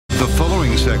The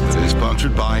following segment is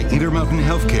sponsored by Intermountain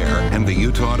Healthcare and the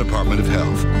Utah Department of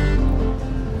Health.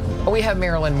 We have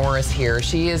Marilyn Morris here.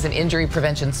 She is an injury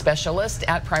prevention specialist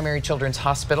at Primary Children's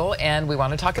Hospital, and we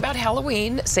want to talk about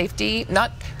Halloween safety,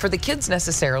 not for the kids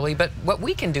necessarily, but what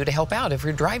we can do to help out if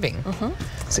you're driving.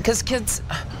 Because kids,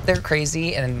 they're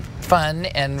crazy and fun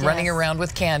and running around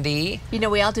with candy. You know,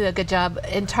 we all do a good job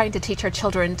in trying to teach our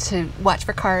children to watch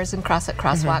for cars and cross at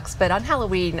crosswalks, but on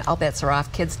Halloween, all bets are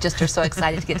off. Kids just are so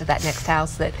excited to get to that next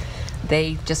house that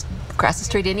they just cross the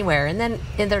street anywhere, and then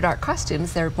in their dark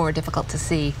costumes, they're more difficult to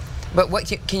see. But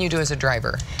what can you do as a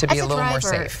driver to be a little more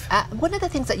safe? One of the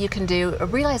things that you can do,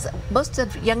 realize most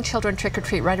of young children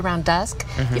trick-or-treat right around dusk.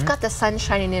 You've got the sun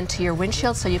shining into your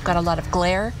windshield, so you've got a lot of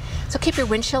glare. So keep your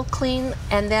windshield clean,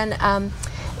 and then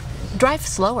drive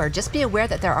slower. Just be aware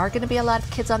that there are going to be a lot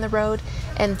of kids on the road,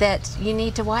 and that you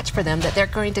need to watch for them, that they're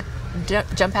going to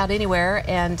jump out anywhere,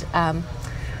 and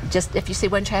just if you see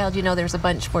one child, you know there's a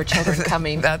bunch more children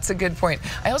coming. That's a good point.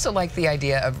 I also like the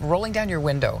idea of rolling down your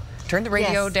window. Turn the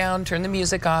radio down, turn the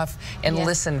music off, and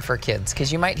listen for kids,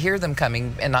 because you might hear them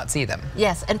coming and not see them.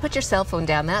 Yes, and put your cell phone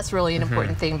down. That's really an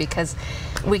important thing, because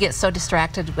we get so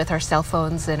distracted with our cell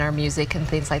phones and our music and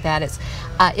things like that. It's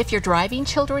if you're driving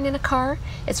children in a car,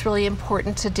 it's really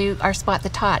important to do our spot the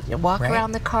tot. You walk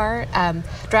around the car,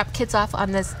 drop kids off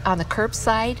on the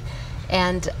curbside,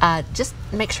 and just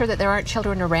make sure that there aren't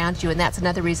children around you, and that's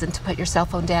another reason to put your cell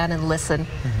phone down and listen,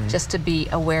 just to be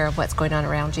aware of what's going on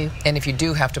around you. And if you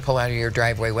do have to pull out of your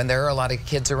driveway, when there are a lot of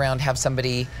kids around, have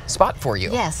somebody spot for you.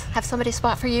 Yes, have somebody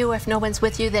spot for you. If no one's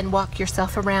with you, then walk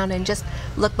yourself around and just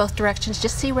look both directions.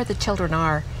 Just see where the children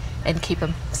are and keep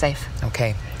them safe.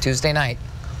 Okay, Tuesday night,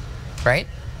 right?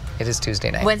 It is Tuesday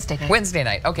night. Wednesday night. Wednesday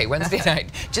night. Okay, Wednesday night.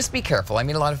 Just be careful. I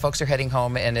mean, a lot of folks are heading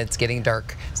home and it's getting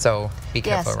dark, so be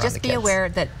careful around the kids. Yes, just be aware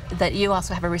that you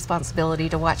also have a responsibility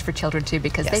to watch for children too,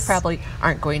 because they probably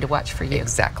aren't going to watch for you.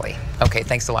 Exactly. Okay,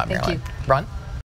 thanks a lot, Marilyn. Thank you. Ron?